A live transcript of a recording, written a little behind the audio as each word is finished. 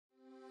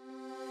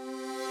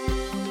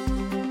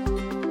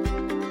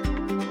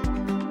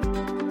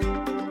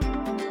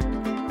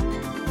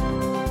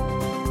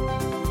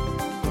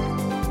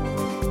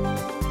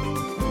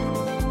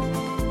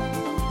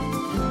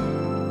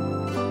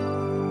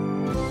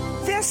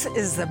This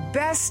is the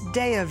best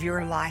day of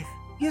your life.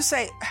 You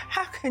say,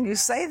 how can you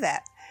say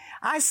that?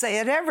 I say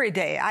it every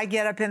day. I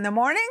get up in the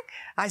morning.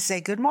 I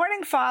say, good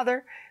morning,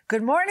 Father.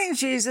 Good morning,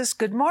 Jesus.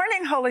 Good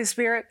morning, Holy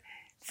Spirit.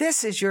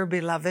 This is your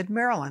beloved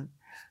Marilyn.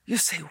 You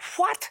say,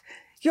 what?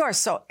 You're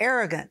so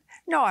arrogant.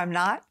 No, I'm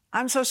not.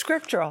 I'm so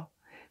scriptural.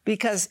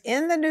 Because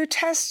in the New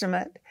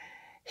Testament,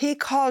 he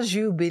calls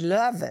you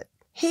beloved.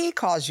 He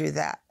calls you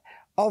that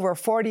over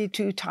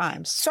 42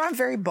 times. So I'm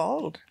very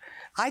bold.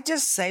 I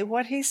just say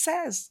what he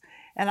says.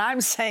 And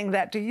I'm saying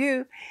that to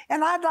you.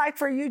 And I'd like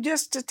for you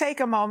just to take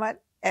a moment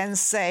and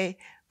say,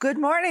 good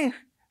morning,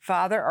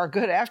 Father, or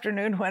good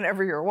afternoon,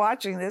 whenever you're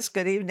watching this,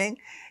 good evening.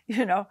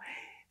 You know,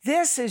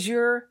 this is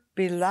your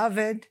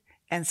beloved,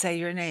 and say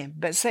your name.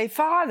 But say,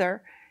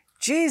 Father,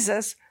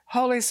 Jesus,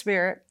 Holy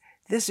Spirit,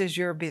 this is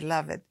your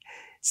beloved.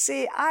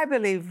 See, I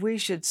believe we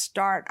should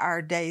start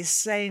our day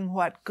saying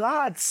what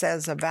God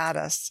says about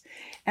us.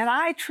 And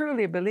I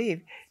truly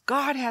believe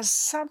God has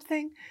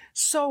something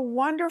so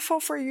wonderful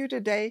for you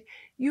today,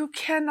 you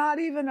cannot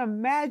even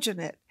imagine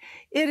it.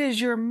 It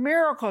is your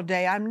miracle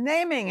day. I'm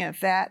naming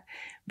it that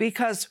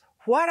because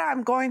what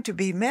I'm going to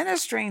be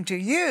ministering to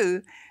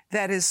you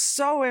that is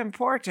so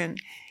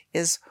important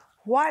is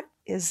what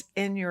is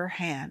in your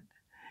hand.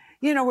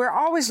 You know, we're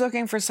always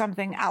looking for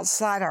something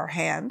outside our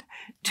hand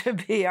to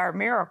be our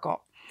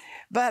miracle.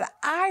 But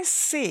I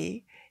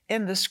see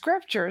in the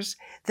scriptures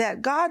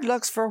that God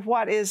looks for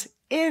what is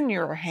in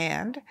your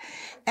hand,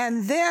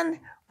 and then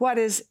what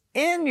is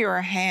in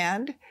your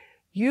hand,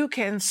 you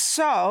can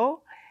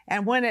sow,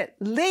 and when it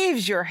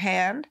leaves your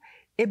hand,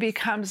 it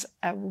becomes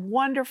a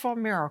wonderful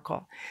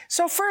miracle.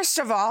 So first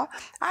of all,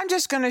 I'm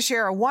just going to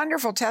share a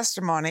wonderful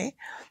testimony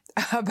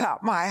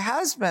about my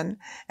husband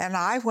and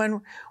I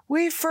when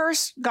we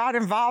first got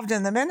involved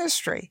in the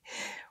ministry.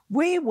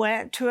 We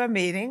went to a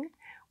meeting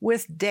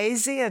with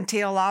Daisy and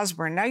T.L.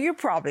 Osborne. Now, you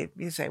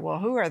say, well,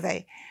 who are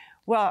they?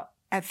 Well,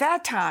 at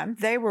that time,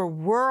 they were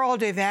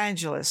world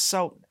evangelists.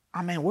 So,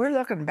 I mean, we're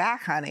looking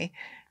back, honey,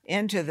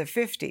 into the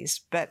 50s.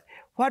 But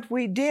what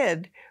we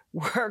did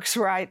works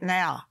right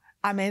now.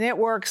 I mean, it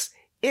works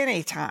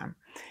anytime.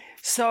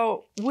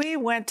 So we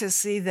went to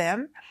see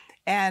them,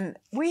 and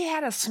we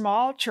had a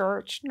small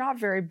church, not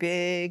very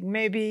big,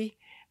 maybe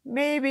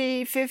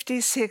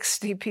 50,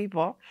 60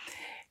 people.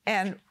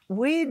 And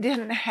we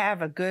didn't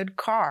have a good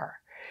car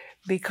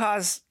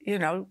because, you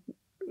know,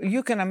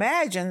 you can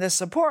imagine the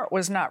support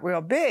was not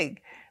real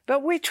big.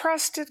 But we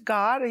trusted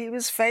God. He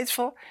was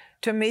faithful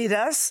to meet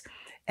us.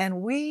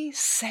 And we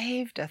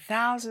saved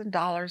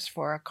 $1,000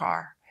 for a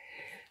car.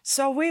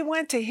 So we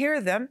went to hear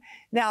them.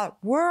 Now,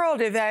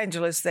 world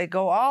evangelists, they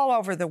go all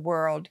over the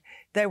world.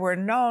 They were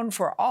known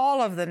for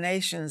all of the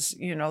nations,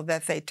 you know,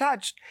 that they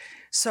touched.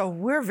 So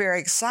we're very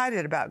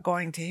excited about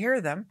going to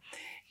hear them.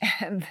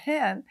 And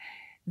then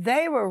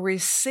they were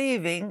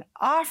receiving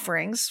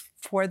offerings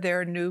for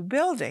their new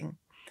building.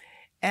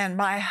 And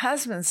my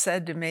husband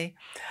said to me,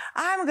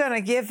 I'm going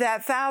to give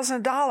that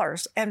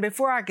 $1,000. And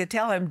before I could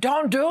tell him,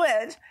 don't do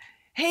it,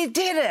 he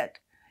did it.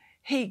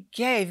 He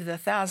gave the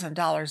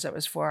 $1,000 that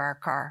was for our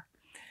car.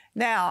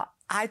 Now,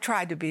 I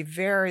tried to be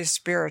very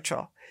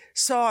spiritual.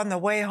 So on the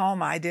way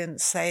home, I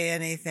didn't say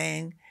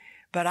anything.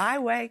 But I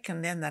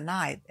wakened in the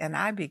night and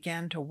I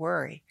began to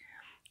worry.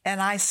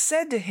 And I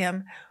said to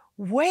him,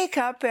 wake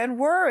up and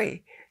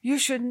worry. You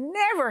should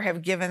never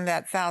have given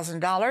that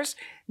 $1,000.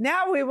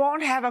 Now we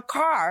won't have a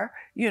car.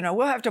 You know,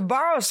 we'll have to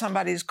borrow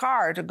somebody's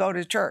car to go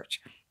to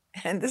church.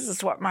 And this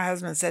is what my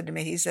husband said to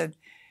me. He said,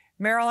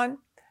 Marilyn,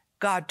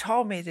 God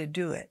told me to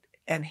do it,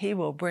 and he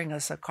will bring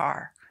us a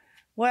car.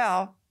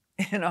 Well,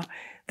 you know,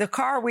 the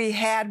car we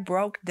had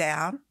broke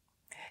down,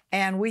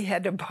 and we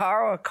had to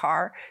borrow a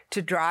car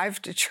to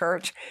drive to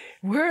church.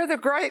 We're the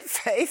great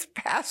faith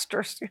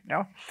pastors, you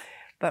know.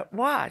 But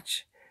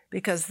watch,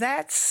 because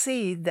that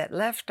seed that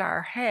left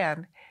our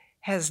hand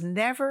has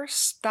never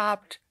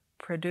stopped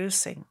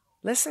producing.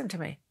 Listen to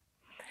me.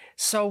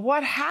 So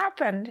what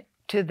happened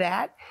to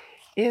that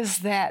is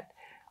that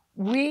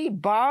we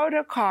borrowed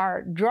a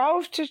car,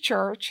 drove to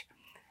church,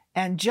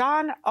 and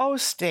John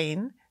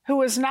Osteen, who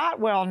was not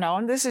well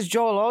known, this is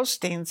Joel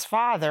Osteen's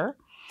father,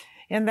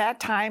 in that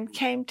time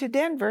came to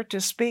Denver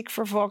to speak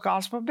for Full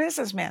Gospel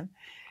Businessmen.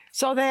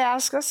 So they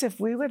asked us if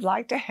we would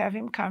like to have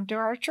him come to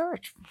our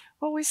church.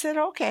 Well, we said,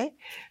 okay.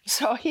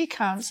 So he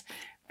comes,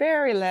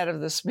 very led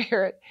of the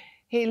Spirit.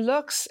 He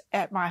looks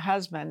at my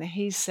husband and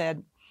he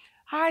said,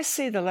 I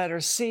see the letter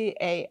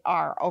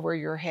C-A-R over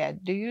your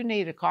head. Do you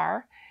need a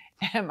car?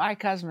 And my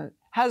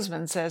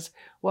husband says,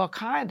 well,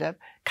 kind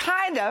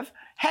of.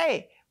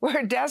 Hey,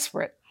 we're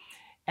desperate.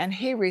 And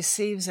he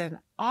receives an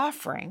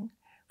offering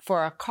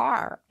for a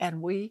car,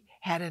 and we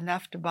had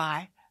enough to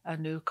buy a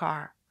new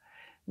car.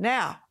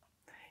 Now,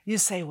 you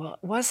say, well,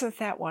 wasn't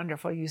that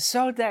wonderful? You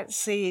sowed that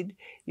seed,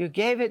 you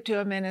gave it to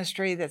a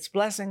ministry that's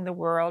blessing the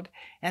world,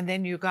 and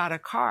then you got a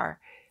car.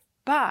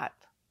 But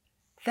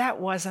that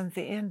wasn't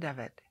the end of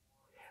it.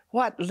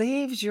 What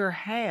leaves your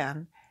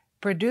hand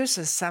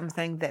produces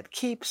something that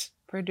keeps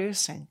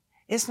producing.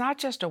 It's not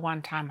just a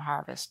one-time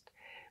harvest,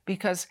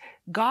 because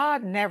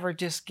God never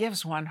just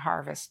gives one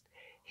harvest.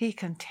 He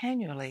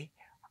continually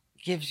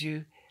gives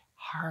you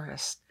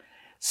harvest.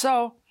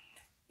 So,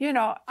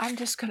 I'm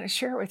just going to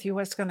share with you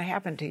what's going to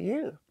happen to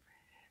you.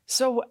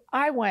 So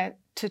I went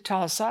to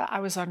Tulsa. I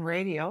was on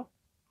radio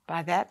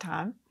by that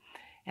time,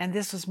 and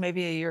this was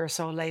maybe a year or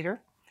so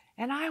later,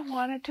 and I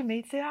wanted to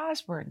meet the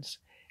Osborns.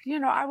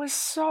 I was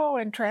so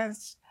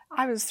entranced.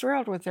 I was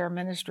thrilled with their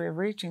ministry of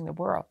reaching the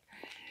world.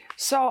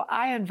 So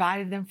I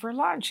invited them for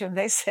lunch, and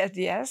they said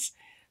yes.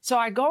 So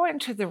I go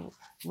into the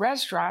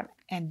restaurant,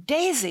 and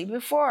Daisy,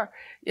 before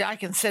I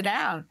can sit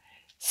down,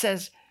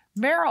 says,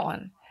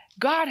 "Marilyn,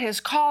 God has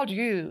called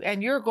you,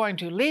 and you're going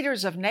to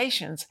leaders of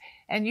nations,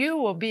 and you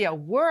will be a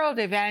world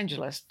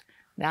evangelist."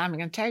 Now I'm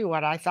going to tell you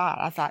what I thought.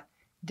 I thought,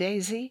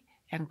 Daisy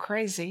and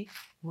crazy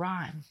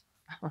rhyme.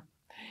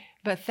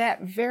 But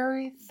that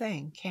very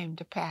thing came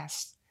to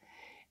pass.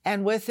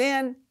 And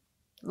within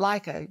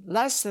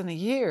less than a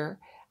year,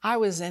 I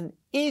was in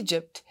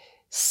Egypt,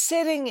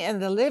 sitting in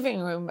the living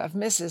room of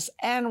Mrs.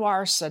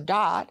 Anwar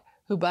Sadat,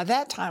 who by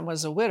that time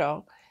was a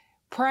widow,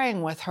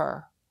 praying with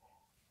her.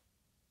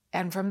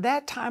 And from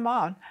that time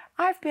on,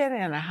 I've been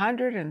in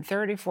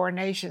 134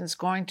 nations,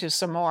 going to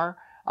some more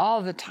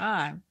all the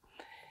time,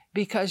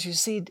 because you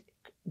see,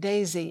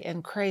 Daisy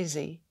and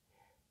crazy,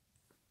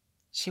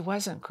 she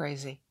wasn't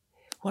crazy.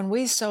 When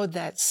we sowed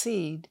that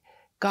seed,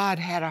 God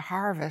had a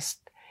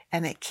harvest,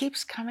 and it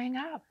keeps coming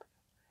up.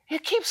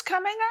 It keeps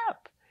coming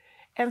up.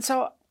 And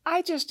so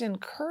I just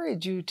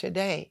encourage you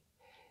today,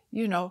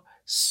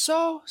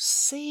 sow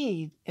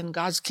seed in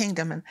God's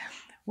kingdom. And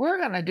we're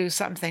going to do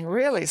something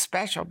really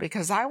special,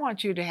 because I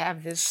want you to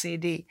have this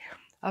CD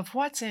of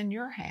what's in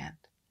your hand.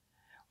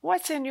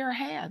 What's in your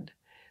hand?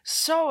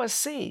 Sow a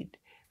seed,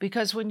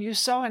 because when you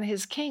sow in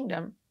His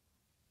kingdom,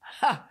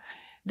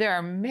 there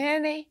are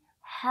many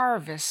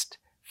harvests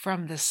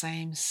from the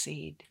same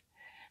seed.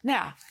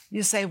 Now,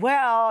 you say,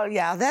 well,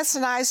 yeah, that's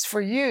nice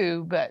for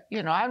you, but,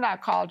 I'm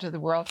not called to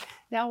the world.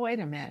 Now, wait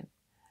a minute.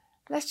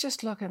 Let's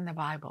just look in the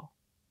Bible.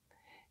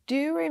 Do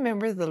you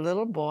remember the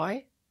little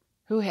boy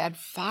who had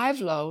 5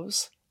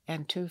 loaves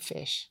and 2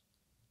 fish?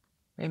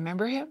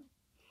 Remember him?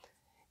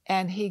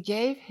 And he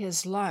gave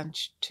his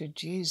lunch to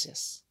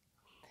Jesus.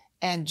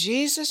 And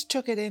Jesus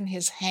took it in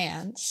His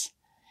hands,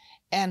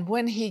 and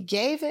when He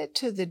gave it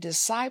to the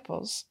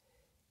disciples,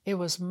 it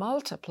was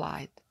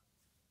multiplied.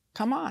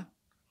 Come on.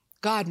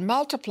 God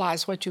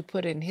multiplies what you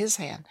put in His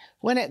hand.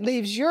 When it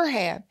leaves your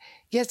hand,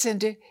 gets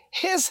into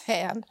His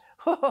hand,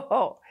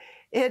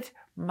 it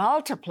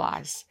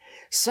multiplies.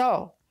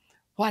 So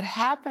what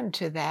happened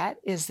to that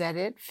is that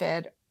it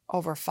fed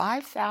over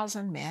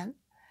 5,000 men,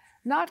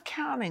 not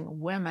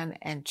counting women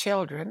and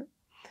children.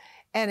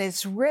 And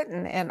it's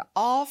written in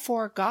all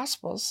 4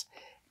 Gospels.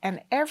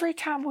 And every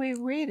time we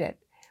read it,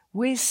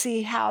 we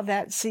see how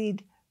that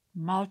seed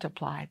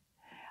multiplied.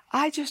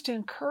 I just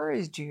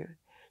encourage you,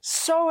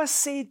 sow a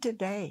seed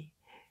today.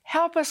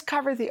 Help us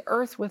cover the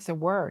earth with the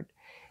Word.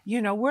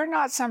 We're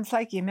not some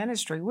flaky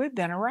ministry. We've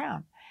been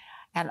around.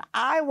 And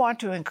I want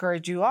to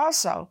encourage you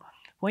also,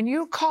 when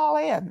you call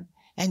in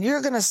and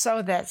you're going to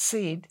sow that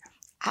seed,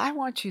 I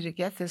want you to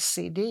get this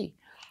CD.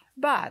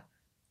 But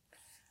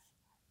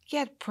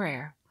get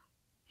prayer.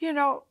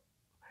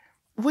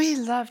 We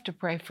love to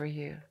pray for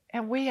you.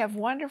 And we have a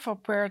wonderful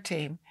prayer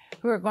team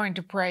who are going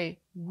to pray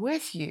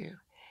with you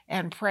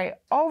and pray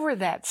over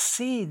that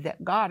seed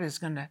that God is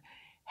going to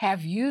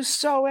have you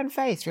sow in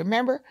faith.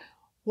 Remember,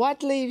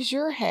 what leaves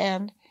your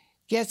hand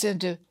gets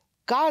into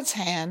God's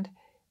hand,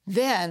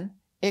 then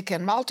it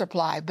can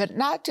multiply, but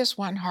not just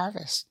one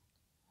harvest.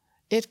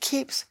 It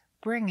keeps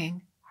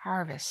bringing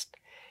harvest.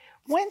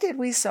 When did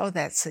we sow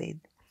that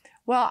seed?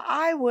 Well,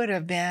 I would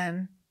have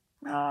been,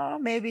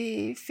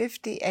 maybe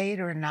 58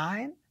 or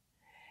 9.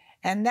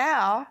 And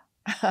now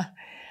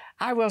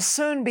I will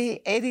soon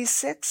be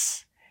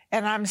 86,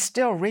 and I'm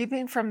still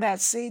reaping from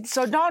that seed.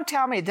 So don't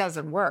tell me it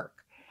doesn't work.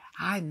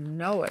 I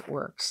know it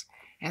works.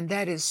 And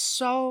that is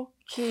so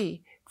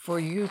key for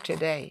you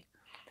today,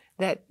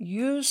 that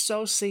you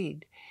sow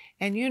seed.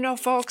 And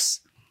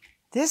folks,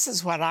 this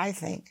is what I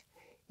think.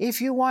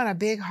 If you want a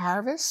big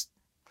harvest,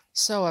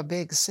 sow a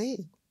big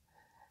seed.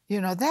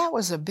 That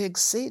was a big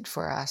seed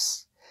for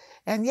us.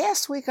 And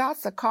yes, we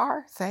got the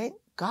car, thank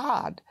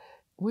God.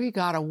 We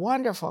got a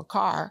wonderful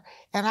car,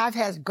 and I've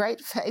had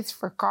great faith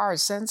for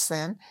cars since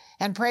then,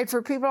 and prayed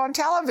for people on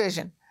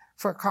television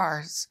for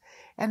cars.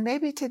 And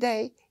maybe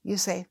today you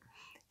say,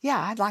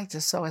 yeah, I'd like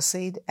to sow a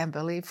seed and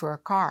believe for a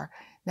car.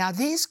 Now,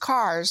 these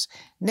cars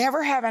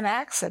never have an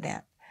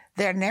accident.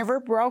 They're never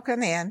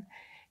broken in.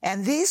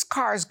 And these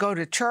cars go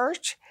to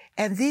church,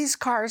 and these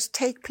cars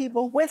take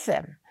people with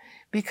them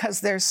because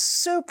they're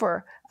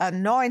super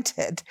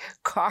anointed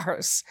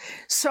cars.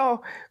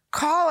 So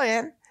call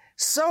in,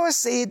 sow a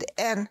seed,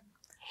 and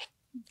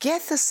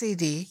get the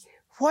CD,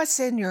 What's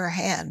in Your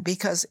Hand,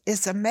 because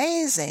it's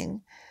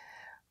amazing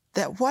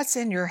that what's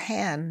in your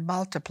hand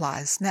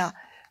multiplies. Now,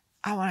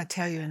 I want to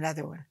tell you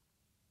another one.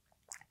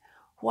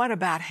 What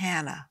about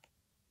Hannah?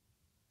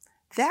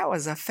 That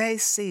was a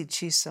faith seed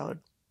she sowed.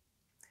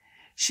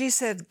 She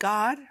said,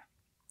 God,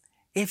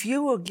 if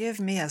you will give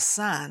me a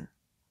son,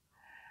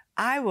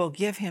 I will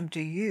give him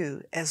to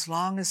you as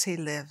long as he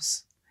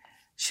lives.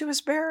 She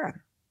was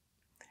barren,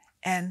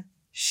 and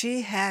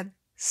she had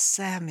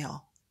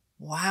Samuel.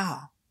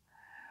 Wow,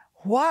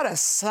 what a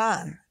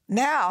son.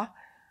 Now,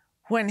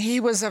 when he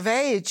was of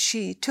age,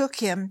 she took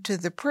him to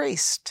the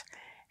priest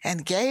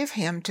and gave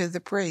him to the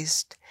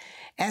priest.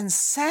 And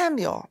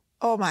Samuel,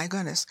 oh my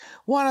goodness,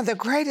 one of the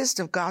greatest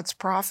of God's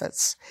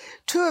prophets.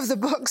 2 of the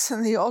books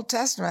in the Old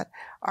Testament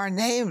are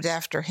named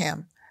after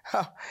him.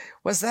 Oh,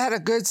 was that a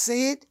good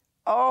seed?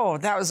 Oh,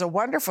 that was a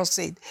wonderful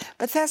seed.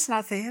 But that's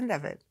not the end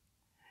of it,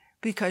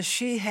 because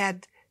she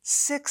had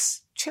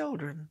 6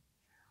 children.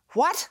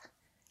 What?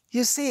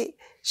 You see,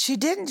 she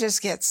didn't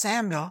just get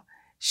Samuel,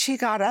 she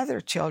got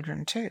other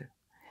children too.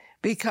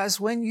 Because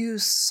when you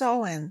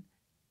sow in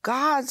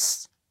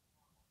God's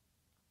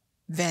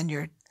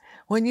vineyard,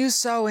 when you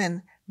sow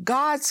in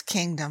God's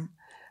kingdom,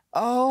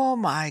 oh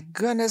my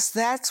goodness,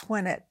 that's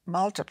when it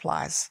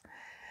multiplies.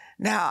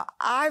 Now,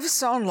 I've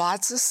sown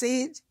lots of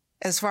seed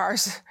as far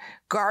as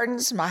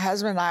gardens. My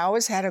husband and I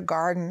always had a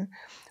garden.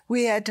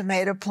 We had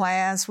tomato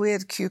plants, we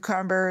had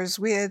cucumbers,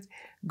 we had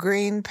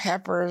green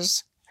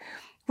peppers,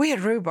 we had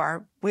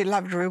rhubarb. We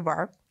loved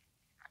rhubarb.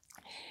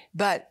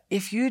 But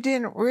if you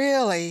didn't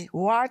really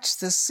watch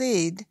the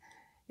seed,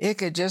 it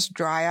could just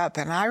dry up.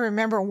 And I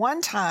remember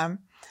one time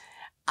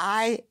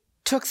I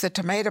took the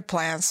tomato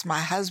plants my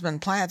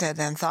husband planted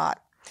and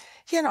thought,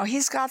 you know,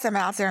 he's got them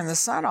out there in the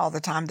sun all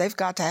the time. They've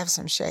got to have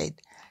some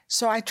shade.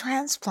 So I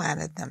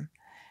transplanted them.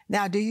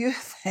 Now, do you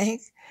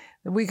think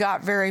that we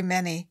got very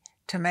many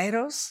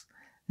tomatoes?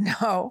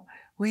 No,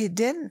 we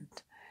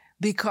didn't,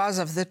 because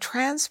of the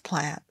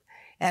transplant.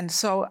 And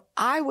so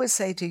I would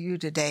say to you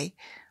today,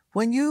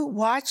 when you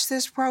watch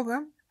this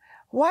program,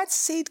 what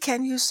seed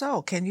can you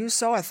sow? Can you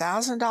sow a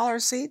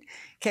 $1,000 seed?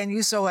 Can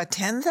you sow a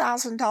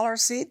 $10,000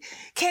 seed?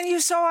 Can you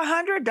sow a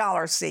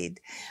 $100 seed?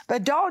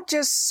 But don't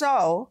just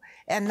sow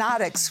and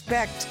not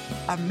expect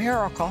a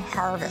miracle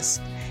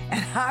harvest.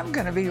 And I'm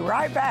going to be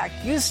right back.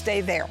 You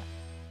stay there.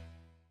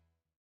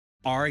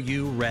 Are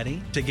you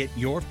ready to get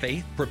your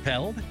faith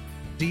propelled?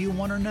 Do you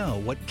want to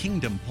know what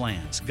kingdom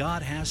plans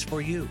God has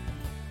for you?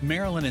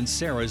 Marilyn and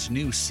Sarah's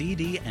new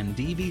CD and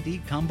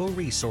DVD combo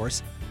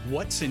resource,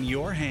 What's in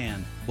Your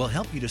Hand, will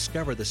help you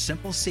discover the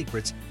simple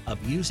secrets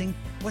of using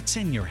what's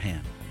in your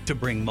hand to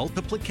bring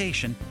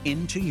multiplication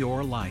into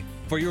your life.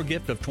 For your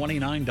gift of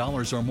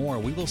 $29 or more,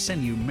 we will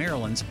send you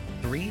Marilyn's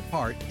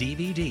 3-part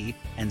DVD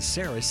and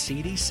Sarah's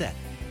CD set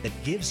that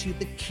gives you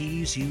the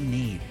keys you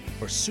need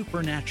for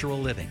supernatural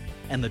living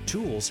and the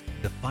tools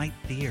to fight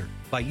fear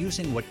by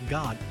using what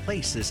God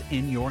places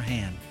in your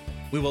hand.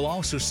 We will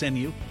also send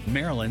you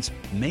Marilyn's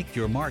Make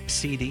Your Mark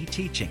CD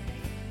teaching.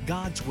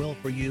 God's will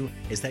for you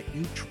is that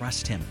you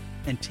trust Him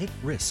and take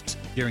risks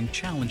during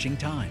challenging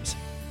times.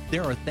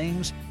 There are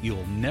things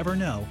you'll never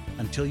know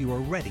until you are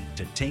ready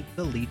to take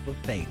the leap of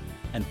faith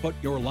and put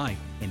your life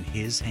in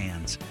His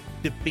hands.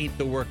 Defeat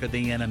the work of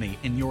the enemy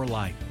in your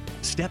life.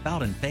 Step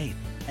out in faith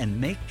and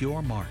make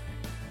your mark.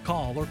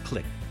 Call or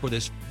click for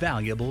this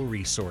valuable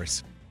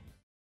resource.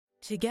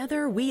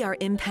 Together, we are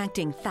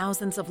impacting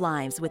thousands of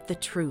lives with the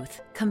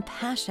truth,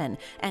 compassion,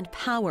 and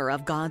power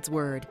of God's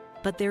Word.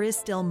 But there is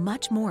still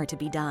much more to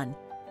be done.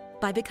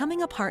 By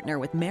becoming a partner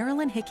with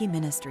Marilyn Hickey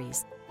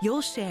Ministries,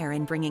 you'll share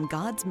in bringing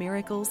God's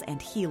miracles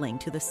and healing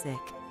to the sick,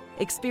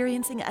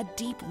 experiencing a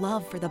deep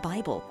love for the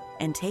Bible,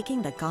 and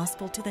taking the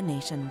gospel to the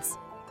nations.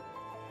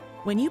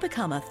 When you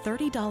become a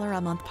 $30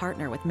 a month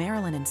partner with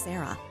Marilyn and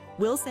Sarah,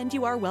 we'll send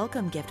you our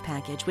welcome gift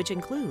package, which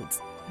includes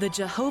the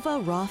Jehovah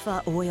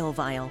Rapha oil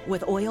vial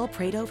with oil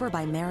prayed over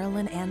by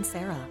Marilyn and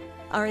Sarah,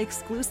 our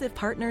exclusive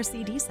partner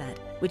CD set,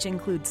 which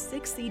includes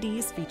 6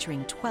 CDs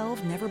featuring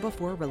 12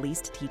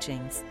 never-before-released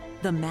teachings,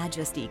 the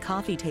Majesty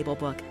coffee table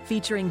book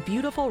featuring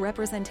beautiful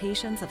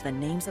representations of the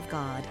names of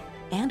God,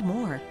 and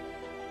more.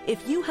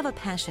 If you have a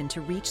passion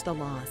to reach the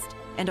lost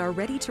and are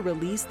ready to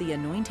release the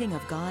anointing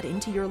of God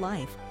into your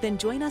life, then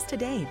join us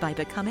today by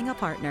becoming a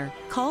partner.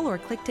 Call or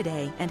click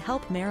today and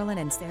help Marilyn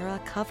and Sarah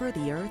cover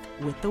the earth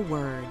with the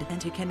Word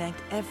and to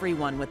connect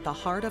everyone with the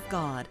heart of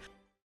God.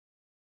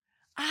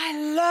 I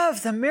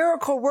love the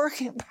miracle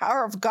working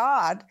power of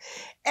God.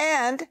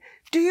 And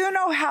do you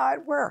know how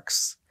it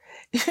works?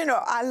 You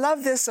know, I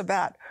love this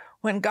about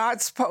when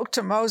God spoke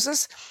to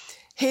Moses.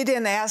 He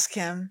didn't ask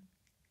him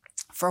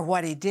for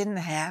what he didn't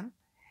have.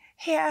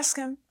 He asked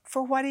him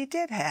for what he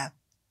did have.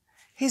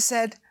 He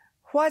said,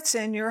 what's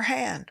in your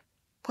hand?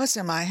 What's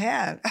in my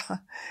hand?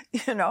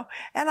 You know,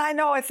 and I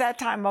know at that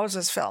time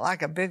Moses felt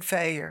like a big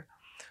failure.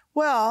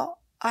 Well,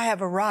 I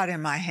have a rod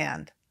in my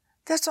hand.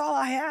 That's all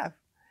I have.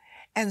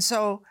 And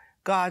so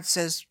God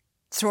says,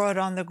 throw it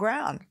on the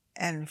ground.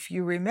 And if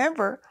you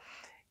remember,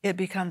 it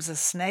becomes a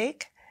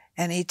snake,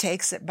 and he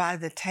takes it by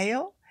the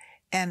tail.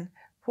 And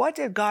what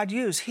did God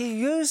use? He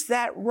used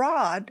that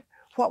rod,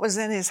 what was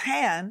in his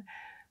hand,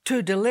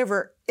 to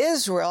deliver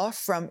Israel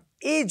from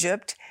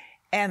Egypt,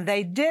 and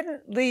they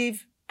didn't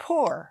leave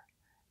poor.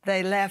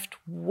 They left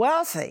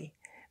wealthy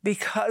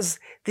because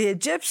the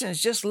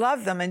Egyptians just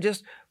loved them and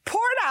just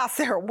poured out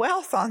their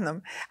wealth on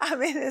them. I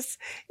mean,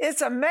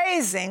 it's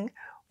amazing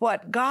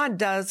what God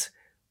does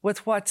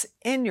with what's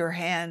in your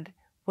hand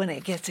when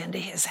it gets into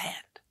his hand.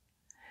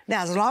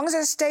 Now, as long as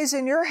it stays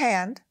in your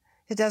hand,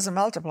 it doesn't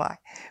multiply.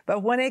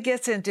 But when it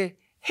gets into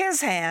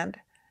his hand,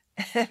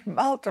 it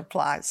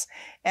multiplies.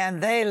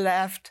 And they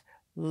left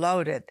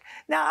loaded.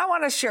 Now, I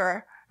want to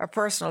share a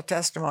personal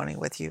testimony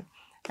with you.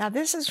 Now,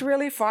 this is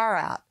really far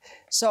out.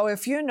 So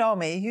if you know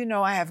me, you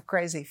know I have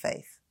crazy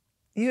faith.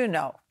 You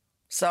know.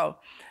 So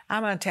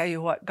I'm going to tell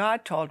you what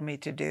God told me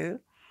to do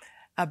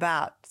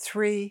about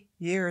 3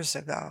 years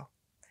ago.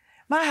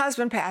 My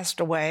husband passed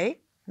away.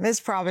 It's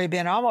probably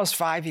been almost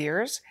 5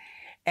 years.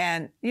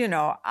 And, you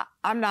know,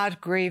 I'm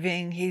not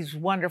grieving. He's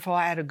wonderful.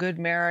 I had a good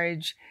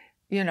marriage,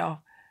 you know,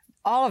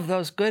 all of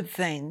those good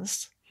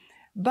things.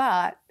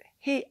 But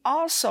he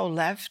also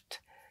left,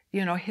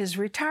 you know, his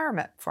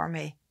retirement for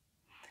me.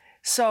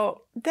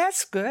 So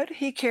that's good.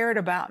 He cared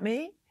about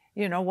me,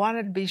 you know,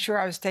 wanted to be sure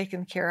I was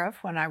taken care of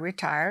when I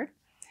retired.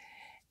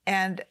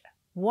 And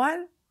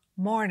one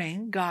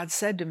morning, God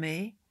said to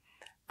me,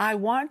 I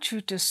want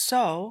you to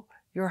sow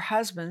your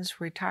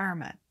husband's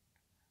retirement.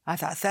 I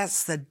thought,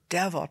 that's the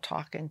devil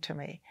talking to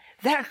me.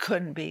 That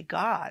couldn't be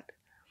God.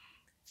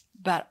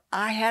 But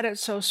I had it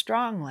so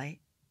strongly.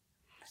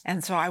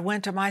 And so I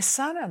went to my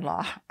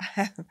son-in-law.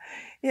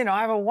 You know,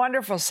 I have a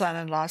wonderful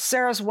son-in-law.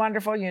 Sarah's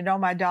wonderful. You know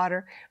my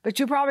daughter. But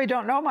you probably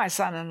don't know my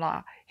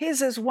son-in-law.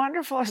 He's as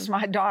wonderful as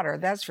my daughter,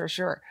 that's for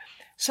sure.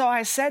 So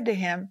I said to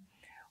him,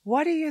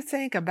 what do you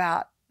think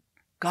about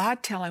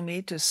God telling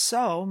me to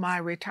sow my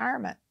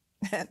retirement?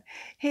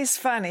 He's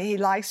funny. He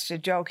likes to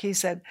joke. He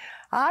said,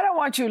 I don't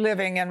want you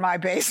living in my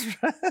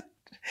basement.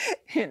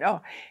 You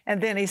know.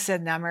 And then he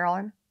said, now,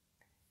 Marilyn,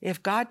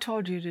 if God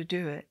told you to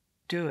do it,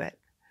 do it.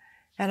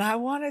 And I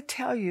want to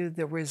tell you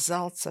the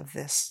results of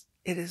this.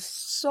 It is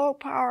so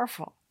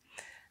powerful.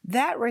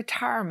 That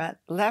retirement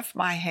left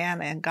my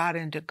hand and got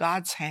into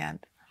God's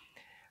hand.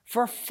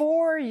 For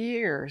 4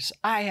 years,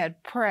 I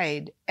had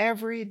prayed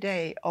every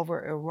day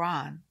over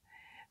Iran,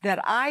 that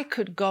I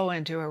could go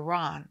into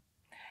Iran.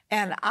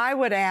 And I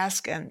would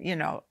ask, and, you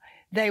know,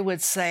 they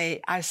would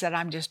say, I said,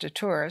 I'm just a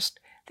tourist.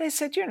 They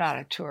said, you're not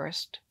a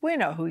tourist. We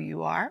know who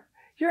you are.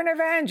 You're an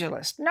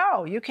evangelist.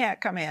 No, you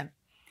can't come in.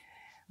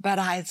 But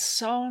I had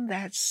sown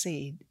that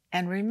seed.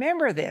 And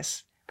remember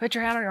this. Put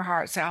your hand on your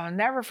heart. Say, I'll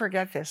never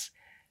forget this.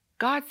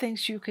 God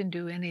thinks you can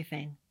do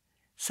anything.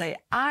 Say,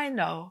 I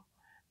know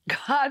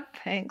God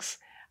thinks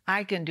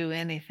I can do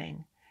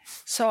anything.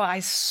 So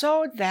I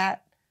sowed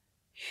that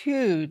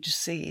huge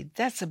seed.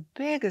 That's the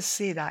biggest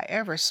seed I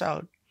ever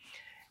sowed.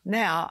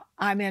 Now,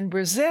 I'm in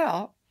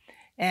Brazil,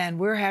 and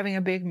we're having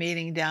a big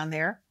meeting down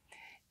there.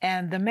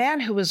 And the man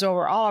who was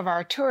over all of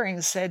our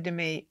touring said to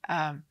me,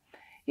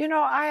 you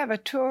know, I have a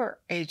tour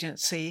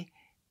agency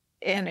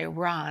in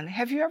Iran.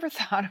 Have you ever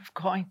thought of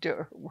going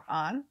to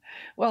Iran?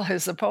 Well,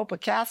 is the Pope a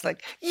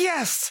Catholic?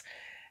 Yes!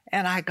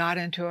 And I got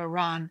into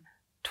Iran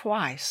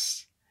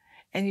twice.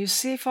 And you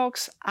see,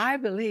 folks, I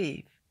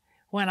believe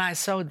when I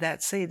sowed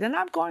that seed, and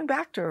I'm going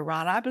back to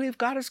Iran, I believe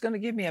God is going to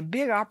give me a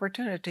big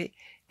opportunity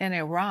in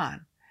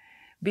Iran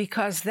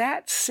because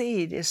that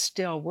seed is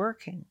still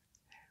working.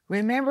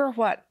 Remember,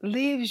 what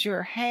leaves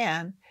your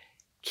hand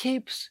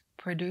keeps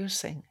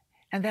producing.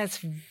 And that's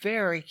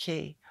very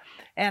key.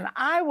 And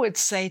I would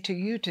say to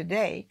you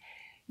today,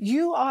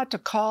 you ought to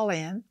call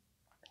in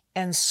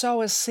and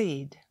sow a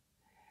seed.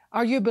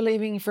 Are you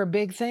believing for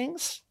big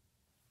things?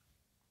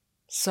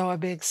 Sow a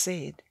big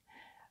seed.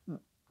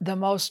 The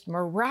most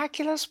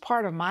miraculous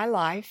part of my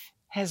life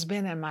has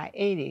been in my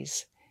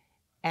 80s.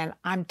 And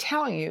I'm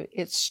telling you,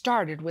 it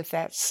started with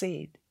that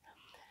seed.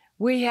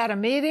 We had a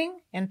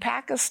meeting in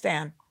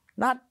Pakistan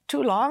not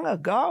too long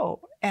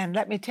ago. And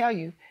let me tell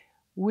you,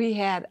 we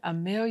had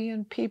 1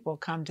 million people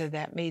come to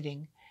that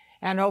meeting,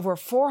 and over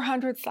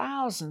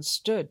 400,000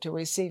 stood to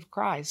receive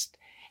Christ.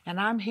 And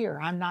I'm here.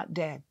 I'm not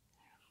dead.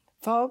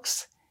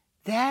 Folks,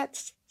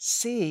 that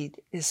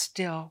seed is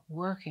still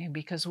working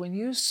because when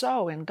you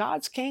sow in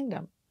God's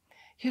kingdom,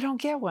 you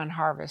don't get one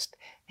harvest.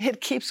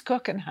 It keeps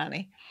cooking,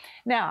 honey.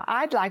 Now,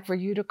 I'd like for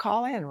you to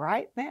call in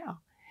right now.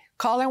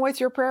 Call in with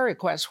your prayer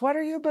requests. What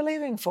are you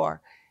believing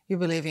for? You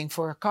believing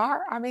for a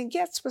car? I mean,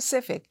 get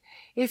specific.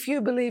 If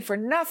you believe for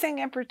nothing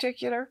in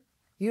particular,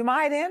 you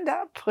might end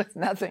up with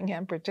nothing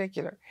in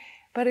particular.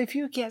 But if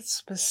you get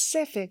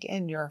specific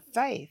in your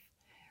faith,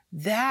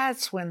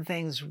 that's when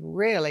things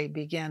really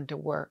begin to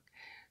work.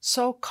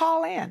 So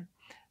call in.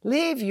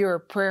 Leave your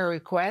prayer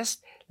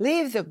request.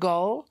 Leave the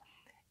goal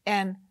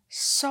and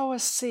sow a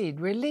seed.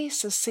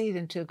 Release a seed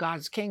into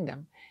God's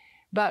kingdom.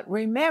 But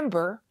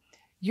remember,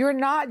 you're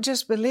not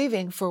just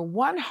believing for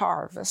one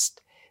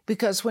harvest,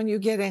 because when you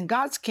get in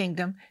God's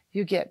kingdom,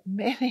 you get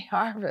many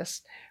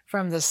harvests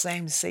from the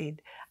same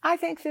seed. I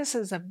think this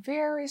is a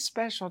very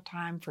special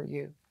time for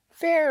you.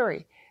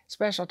 Very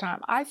special time.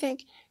 I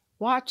think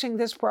watching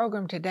this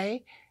program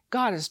today,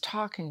 God is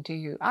talking to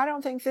you. I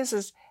don't think this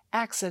is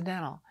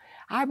accidental.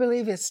 I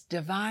believe it's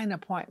divine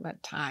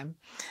appointment time.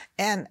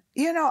 And,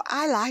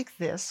 I like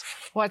this,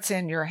 what's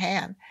in your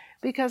hand,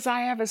 because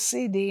I have a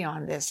CD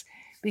on this,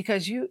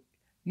 because you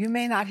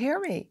may not hear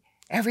me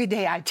every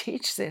day I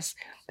teach this,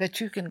 but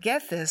you can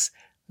get this,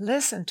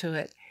 listen to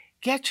it,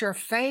 get your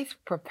faith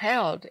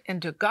propelled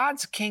into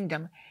God's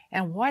kingdom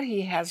and what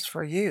He has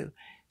for you.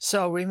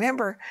 So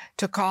remember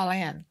to call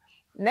in.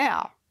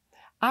 Now,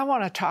 I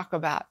want to talk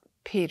about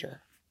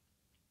Peter.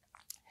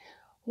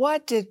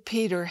 What did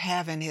Peter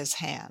have in his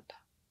hand?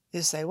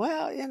 You say,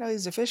 well,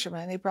 he's a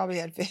fisherman. He probably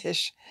had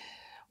fish.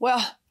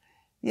 Well,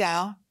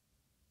 yeah,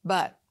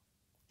 but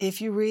if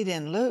you read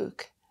in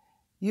Luke,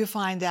 you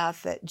find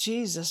out that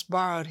Jesus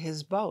borrowed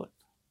his boat.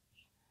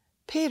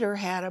 Peter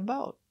had a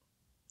boat.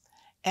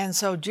 And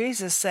so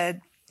Jesus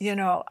said,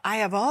 I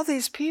have all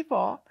these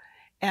people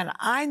and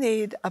I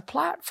need a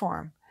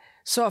platform.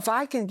 So if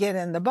I can get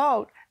in the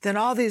boat, then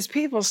all these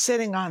people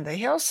sitting on the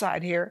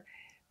hillside here,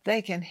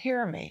 they can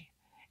hear me.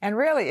 And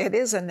really, it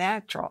is a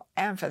natural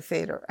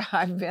amphitheater.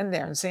 I've been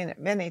there and seen it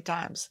many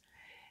times.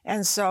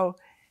 And so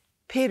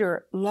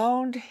Peter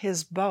loaned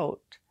his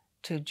boat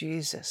to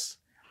Jesus.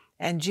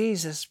 And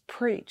Jesus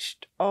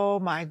preached. Oh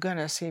my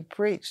goodness, he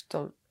preached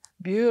the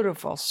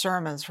beautiful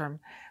sermons from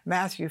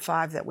Matthew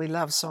 5 that we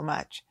love so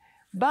much.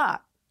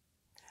 But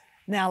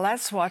now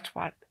let's watch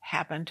what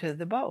happened to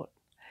the boat.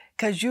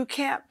 Because you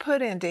can't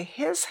put into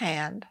his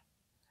hand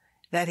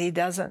that he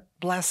doesn't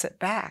bless it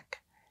back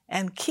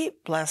and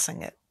keep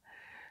blessing it.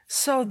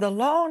 So the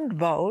loaned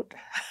boat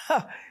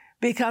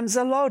becomes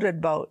a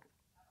loaded boat.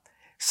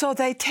 So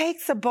they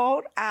take the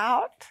boat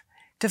out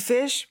to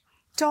fish,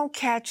 don't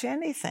catch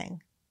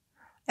anything.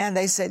 And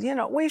they said,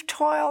 we've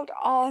toiled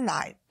all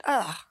night.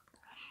 Ugh.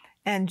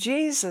 And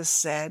Jesus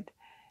said,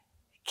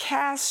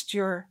 cast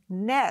your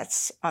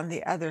nets on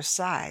the other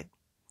side.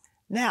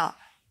 Now,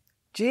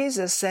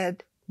 Jesus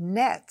said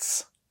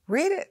nets.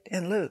 Read it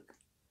in Luke.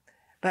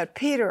 But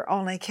Peter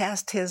only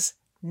cast his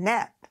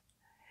net.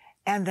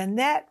 And the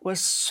net was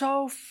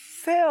so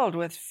filled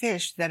with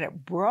fish that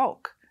it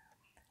broke.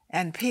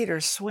 And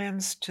Peter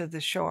swims to the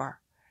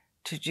shore,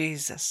 to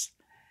Jesus.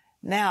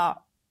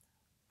 Now,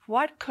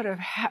 what could have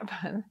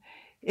happened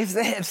if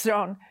they had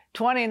thrown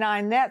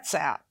 29 nets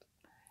out?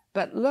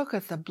 But look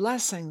at the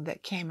blessing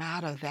that came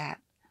out of that.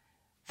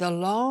 The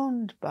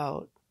loaned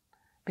boat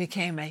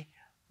became a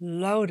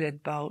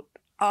loaded boat.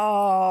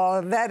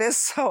 Oh, that is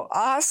so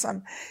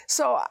awesome.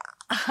 So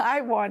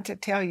I want to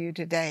tell you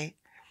today,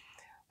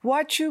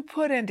 what you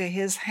put into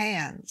his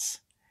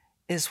hands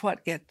is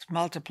what gets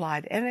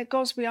multiplied, and it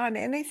goes beyond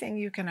anything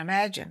you can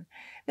imagine.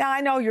 Now,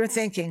 I know you're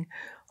thinking,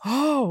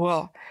 oh,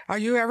 well, are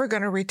you ever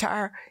going to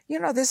retire?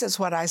 This is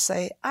what I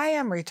say. I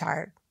am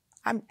retired.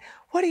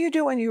 What do you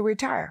do when you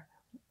retire?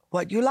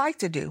 What you like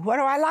to do. What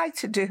do I like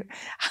to do?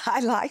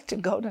 I like to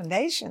go to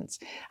nations.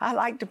 I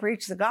like to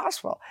preach the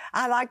gospel.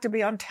 I like to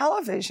be on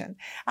television.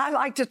 I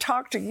like to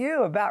talk to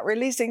you about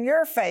releasing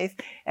your faith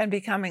and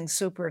becoming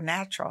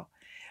supernatural.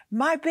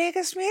 My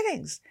biggest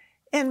meetings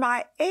in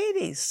my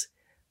 80s.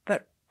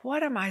 But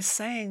what am I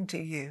saying to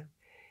you?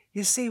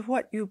 You see,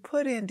 what you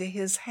put into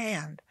his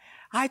hand,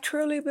 I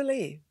truly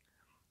believe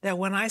that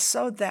when I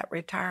sowed that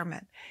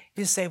retirement,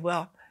 you say,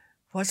 well,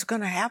 what's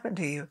going to happen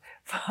to you?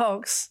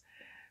 Folks,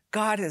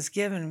 God has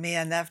given me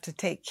enough to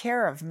take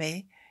care of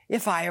me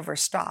if I ever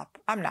stop.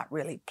 I'm not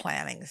really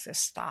planning to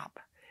stop.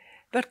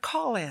 But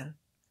call in,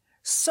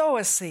 sow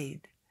a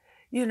seed,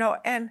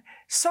 and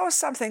sow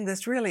something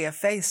that's really a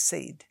faith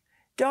seed.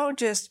 Don't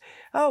just,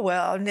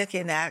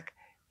 knick-knack.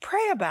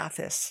 Pray about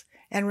this.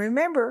 And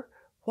remember,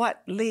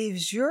 what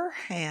leaves your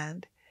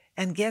hand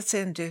and gets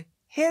into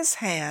his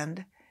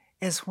hand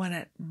is when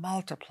it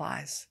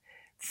multiplies.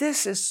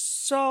 This is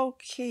so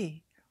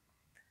key.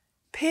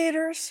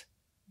 Peter's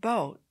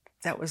boat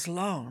that was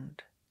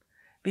loaned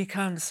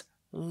becomes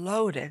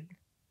loaded,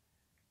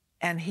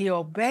 and he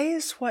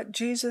obeys what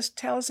Jesus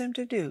tells him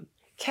to do.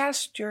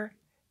 Cast your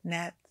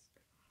nets,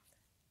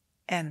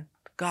 and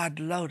God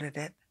loaded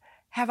it.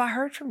 Have I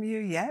heard from you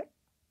yet?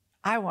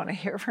 I want to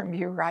hear from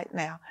you right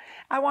now.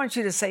 I want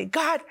you to say,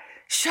 God,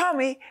 show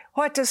me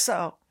what to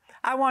sow.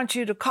 I want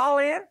you to call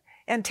in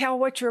and tell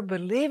what you're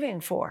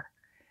believing for.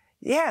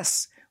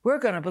 Yes, we're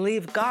going to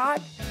believe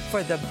God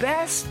for the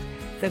best,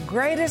 the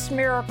greatest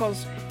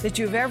miracles that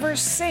you've ever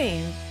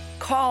seen.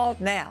 Call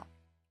now.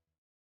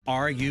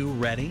 Are you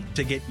ready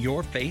to get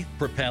your faith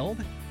propelled?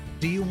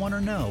 Do you want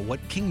to know what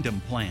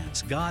kingdom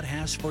plans God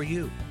has for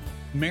you?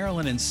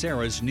 Marilyn and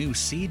Sarah's new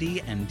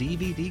CD and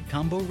DVD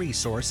combo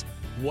resource,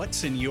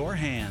 What's in Your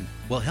Hand,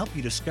 will help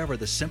you discover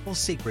the simple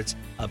secrets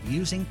of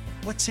using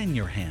what's in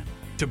your hand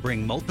to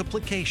bring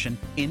multiplication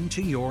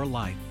into your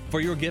life.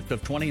 For your gift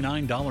of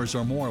 $29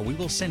 or more, we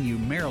will send you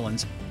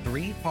Marilyn's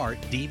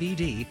 3-part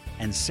DVD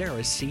and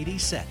Sarah's CD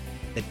set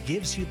that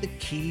gives you the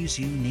keys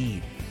you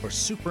need for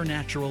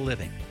supernatural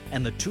living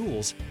and the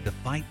tools to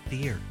fight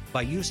fear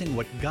by using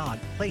what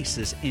God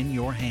places in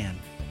your hand.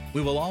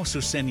 We will also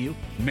send you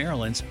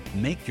Marilyn's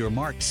Make Your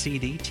Mark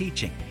CD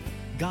teaching.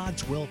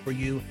 God's will for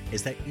you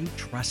is that you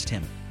trust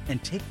Him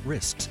and take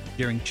risks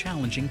during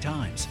challenging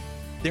times.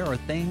 There are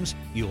things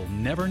you'll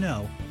never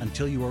know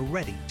until you are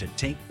ready to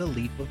take the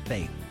leap of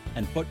faith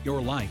and put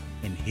your life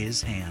in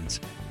His hands.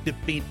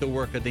 Defeat the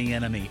work of the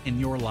enemy in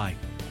your life.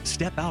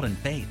 Step out in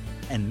faith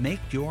and make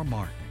your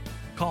mark.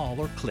 Call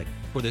or click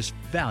for this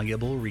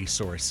valuable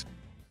resource.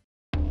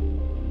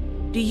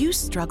 Do you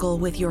struggle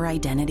with your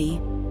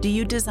identity? Do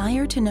you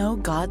desire to know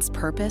God's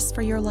purpose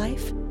for your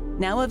life?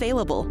 Now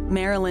available,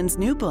 Marilyn's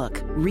new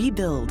book,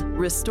 Rebuild,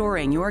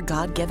 Restoring Your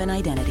God-Given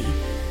Identity.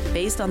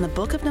 Based on the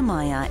book of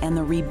Nehemiah and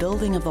the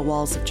rebuilding of the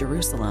walls of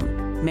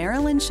Jerusalem,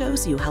 Marilyn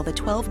shows you how the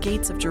 12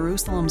 gates of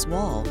Jerusalem's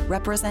wall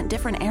represent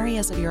different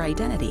areas of your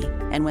identity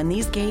and when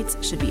these gates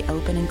should be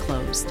open and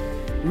closed.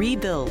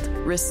 Rebuild,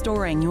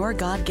 Restoring Your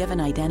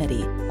God-Given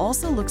Identity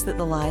also looks at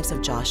the lives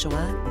of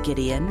Joshua,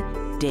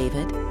 Gideon,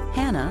 David,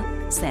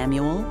 Hannah,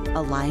 Samuel,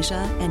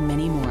 Elijah, and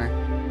many more.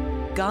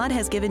 God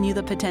has given you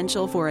the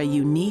potential for a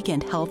unique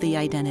and healthy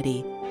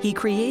identity. He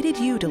created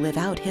you to live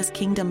out His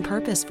kingdom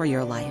purpose for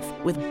your life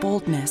with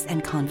boldness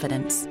and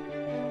confidence.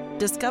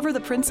 Discover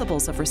the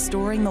principles of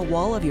restoring the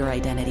wall of your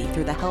identity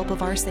through the help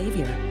of our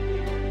Savior.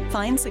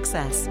 Find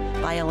success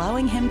by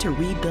allowing Him to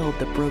rebuild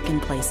the broken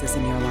places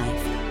in your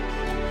life.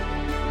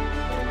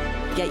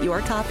 Get your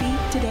copy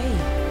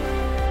today.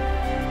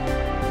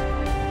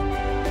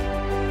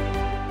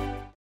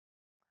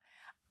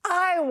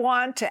 I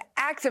want to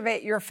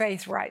activate your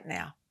faith right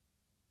now.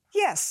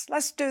 Yes,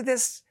 let's do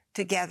this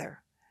together.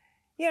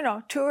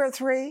 2 or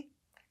 3,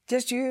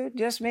 just you,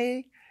 just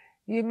me.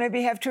 You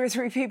maybe have 2 or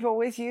 3 people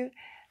with you.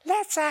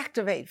 Let's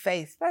activate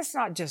faith. Let's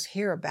not just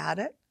hear about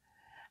it.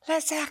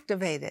 Let's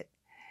activate it.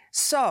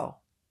 So,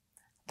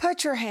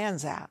 put your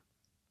hands out.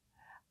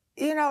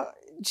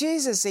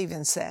 Jesus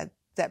even said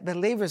that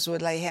believers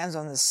would lay hands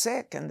on the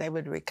sick and they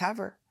would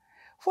recover.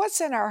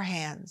 What's in our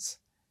hands?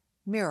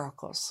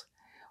 Miracles.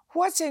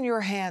 What's in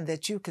your hand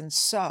that you can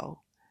sow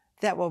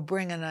that will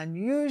bring an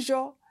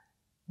unusual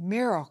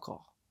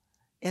miracle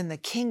in the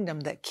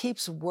kingdom that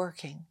keeps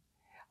working?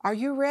 Are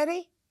you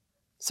ready?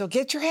 So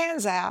get your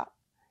hands out.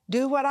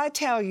 Do what I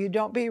tell you.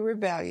 Don't be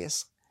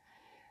rebellious.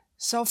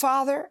 So,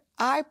 Father,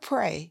 I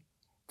pray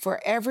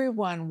for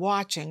everyone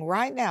watching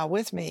right now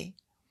with me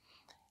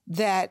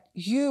that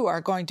you are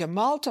going to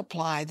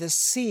multiply the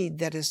seed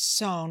that is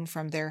sown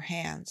from their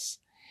hands.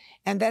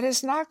 And that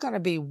it's not going to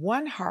be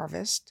one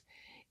harvest.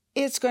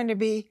 It's going to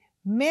be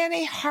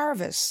many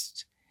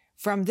harvests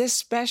from this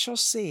special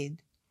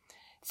seed.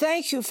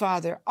 Thank you,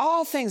 Father.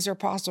 All things are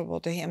possible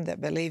to him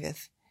that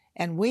believeth,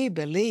 and we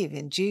believe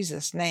in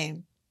Jesus'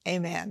 name.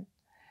 Amen.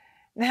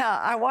 Now,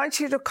 I want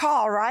you to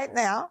call right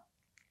now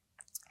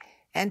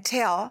and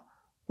tell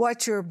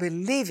what you're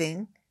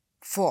believing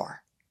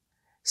for.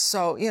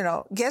 So,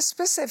 get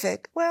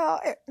specific. Well,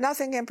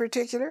 nothing in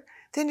particular.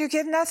 Then you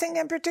get nothing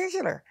in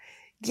particular.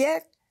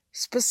 Get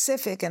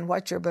specific in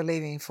what you're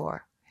believing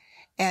for.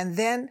 And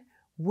then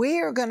we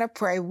are going to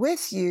pray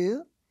with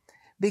you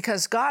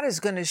because God is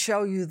going to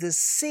show you the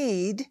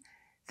seed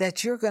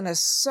that you're going to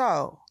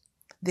sow,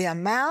 the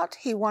amount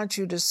He wants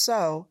you to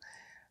sow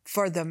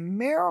for the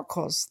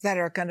miracles that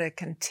are going to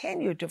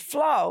continue to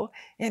flow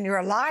in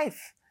your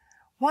life.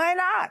 Why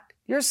not?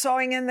 You're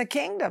sowing in the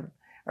kingdom.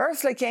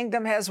 Earthly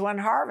kingdom has one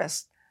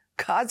harvest.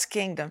 God's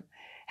kingdom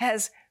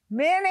has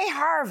many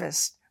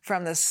harvests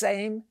from the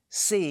same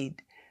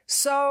seed.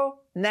 So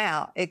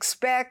now,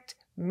 expect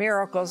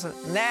miracles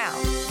now.